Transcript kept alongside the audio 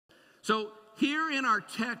So here in our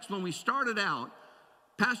text, when we started out,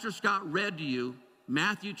 Pastor Scott read to you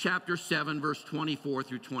Matthew chapter 7, verse 24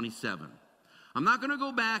 through 27. I'm not going to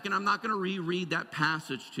go back and I'm not going to reread that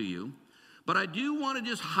passage to you, but I do want to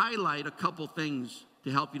just highlight a couple things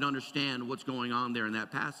to help you to understand what's going on there in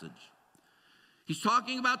that passage. He's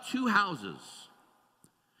talking about two houses,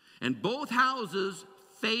 and both houses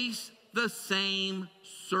face the same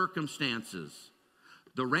circumstances.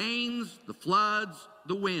 The rains, the floods,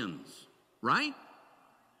 the winds, right?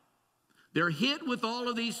 They're hit with all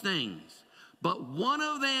of these things, but one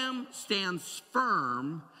of them stands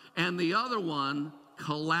firm and the other one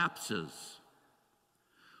collapses.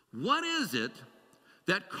 What is it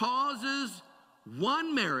that causes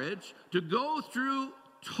one marriage to go through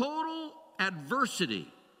total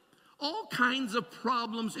adversity, all kinds of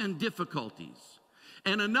problems and difficulties,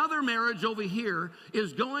 and another marriage over here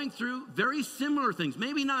is going through very similar things,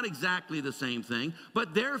 maybe not exactly the same thing,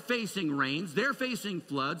 but they're facing rains, they're facing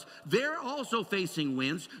floods, they're also facing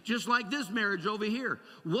winds, just like this marriage over here?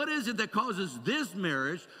 What is it that causes this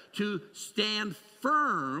marriage to stand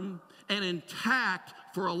firm and intact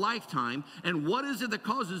for a lifetime? And what is it that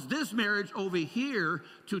causes this marriage over here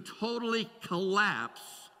to totally collapse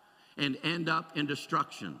and end up in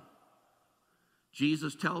destruction?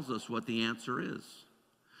 Jesus tells us what the answer is.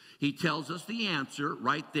 He tells us the answer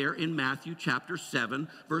right there in Matthew chapter 7,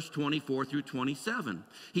 verse 24 through 27.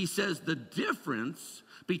 He says the difference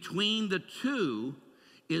between the two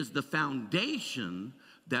is the foundation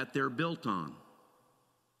that they're built on.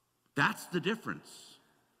 That's the difference.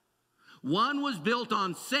 One was built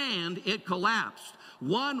on sand, it collapsed.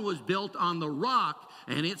 One was built on the rock,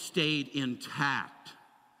 and it stayed intact.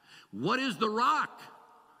 What is the rock?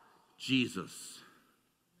 Jesus.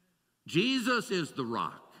 Jesus is the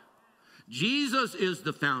rock. Jesus is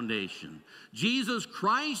the foundation. Jesus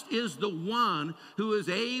Christ is the one who is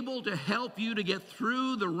able to help you to get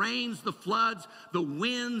through the rains, the floods, the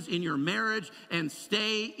winds in your marriage and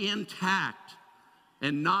stay intact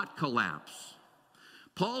and not collapse.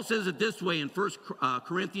 Paul says it this way in 1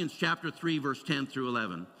 Corinthians chapter 3, verse 10 through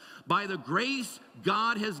 11. By the grace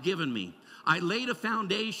God has given me, I laid a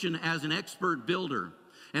foundation as an expert builder,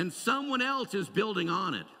 and someone else is building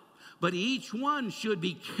on it. But each one should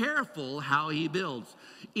be careful how he builds.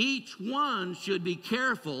 Each one should be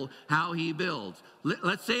careful how he builds.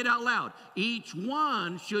 Let's say it out loud. Each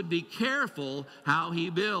one should be careful how he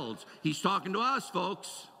builds. He's talking to us,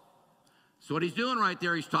 folks. That's what he's doing right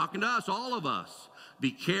there. He's talking to us, all of us. Be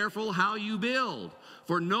careful how you build.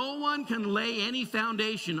 For no one can lay any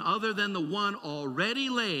foundation other than the one already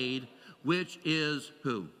laid, which is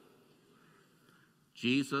who?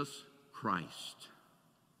 Jesus Christ.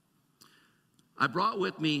 I brought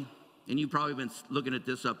with me, and you've probably been looking at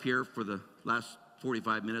this up here for the last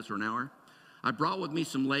 45 minutes or an hour. I brought with me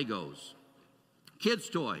some Legos. Kids'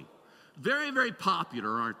 toy. Very, very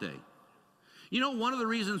popular, aren't they? You know, one of the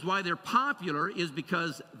reasons why they're popular is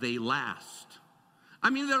because they last. I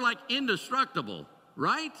mean, they're like indestructible,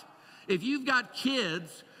 right? If you've got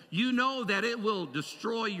kids, you know that it will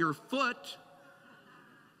destroy your foot.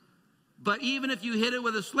 But even if you hit it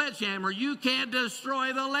with a sledgehammer, you can't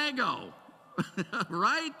destroy the Lego.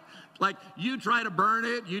 Right? Like you try to burn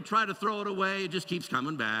it, you try to throw it away, it just keeps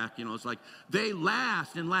coming back. You know, it's like they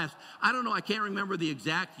last and last. I don't know, I can't remember the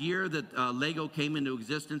exact year that Lego came into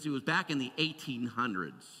existence. It was back in the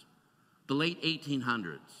 1800s, the late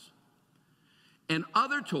 1800s. And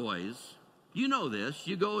other toys, you know this,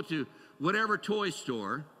 you go to whatever toy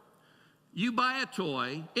store, you buy a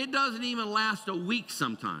toy, it doesn't even last a week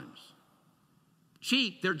sometimes.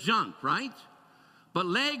 Cheap, they're junk, right? But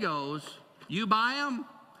Legos, you buy them,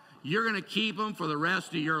 you're going to keep them for the rest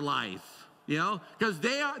of your life, you know, because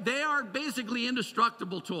they are basically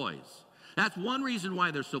indestructible toys. That's one reason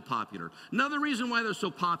why they're so popular. Another reason why they're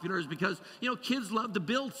so popular is because, you know, kids love to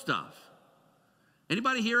build stuff.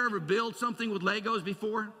 Anybody here ever build something with Legos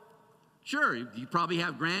before? Sure, you probably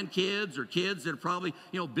have grandkids or kids that have probably,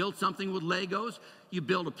 you know, built something with Legos. You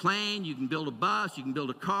build a plane, you can build a bus, you can build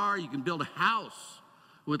a car, you can build a house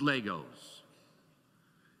with Legos.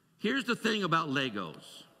 Here's the thing about Legos.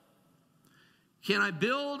 Can I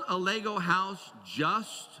build a Lego house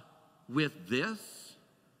just with this?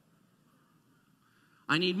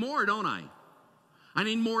 I need more, don't I? I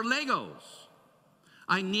need more Legos.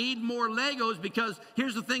 I need more Legos because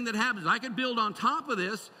here's the thing that happens. I could build on top of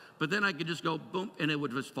this, but then I could just go boom and it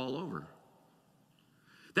would just fall over.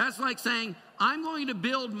 That's like saying, I'm going to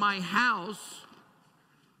build my house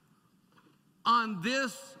on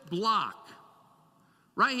this block.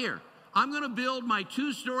 Right here. I'm going to build my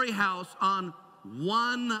two-story house on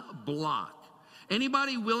one block.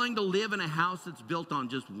 Anybody willing to live in a house that's built on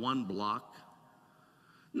just one block?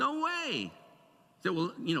 No way. So,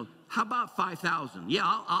 well, you know, how about 5,000? Yeah,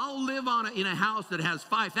 I'll live in a house that has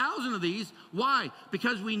 5,000 of these. Why?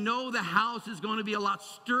 Because we know the house is going to be a lot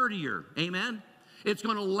sturdier. Amen? It's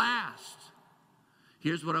going to last.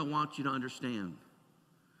 Here's what I want you to understand.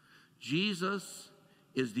 Jesus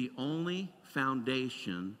is the only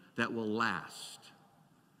foundation that will last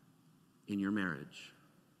in your marriage.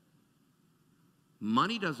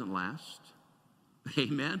 Money doesn't last.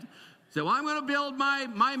 Amen? So I'm going to build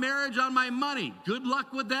my marriage on my money. Good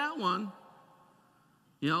luck with that one.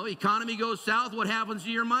 You know, economy goes south, what happens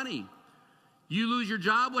to your money? You lose your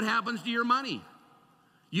job, what happens to your money?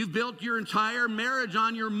 You've built your entire marriage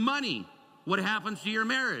on your money. What happens to your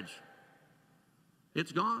marriage?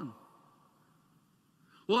 It's gone.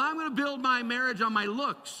 Well, I'm going to build my marriage on my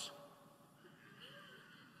looks.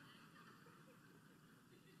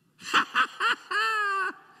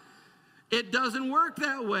 It doesn't work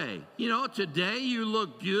that way. You know, today you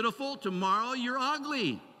look beautiful, tomorrow you're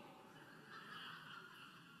ugly.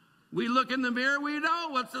 We look in the mirror, we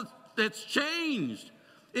know it's changed.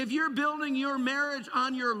 If you're building your marriage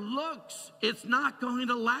on your looks, it's not going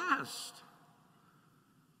to last.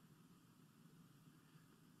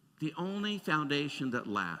 The only foundation that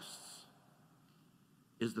lasts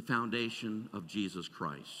is the foundation of Jesus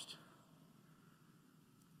Christ.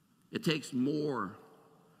 It takes more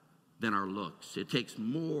than our looks. It takes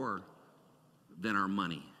more than our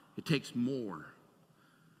money. It takes more.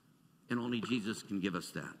 And only Jesus can give us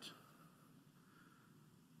that.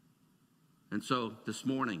 And so this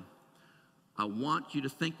morning, I want you to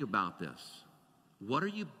think about this. What are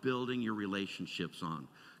you building your relationships on?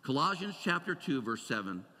 Colossians chapter 2, verse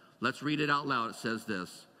 7. Let's read it out loud. It says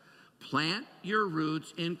this. Plant your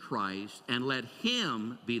roots in Christ and let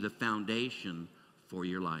him be the foundation for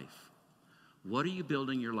your life. What are you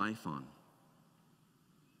building your life on?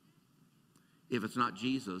 If it's not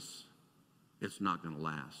Jesus, it's not going to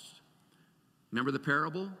last. Remember the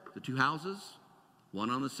parable? The two houses?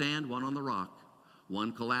 One on the sand, one on the rock.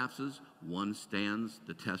 One collapses, one stands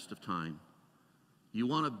the test of time. You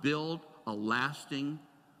want to build a lasting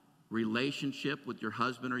relationship with your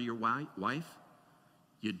husband or your wife?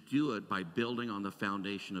 You do it by building on the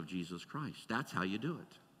foundation of Jesus Christ. That's how you do it.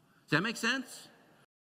 Does that make sense?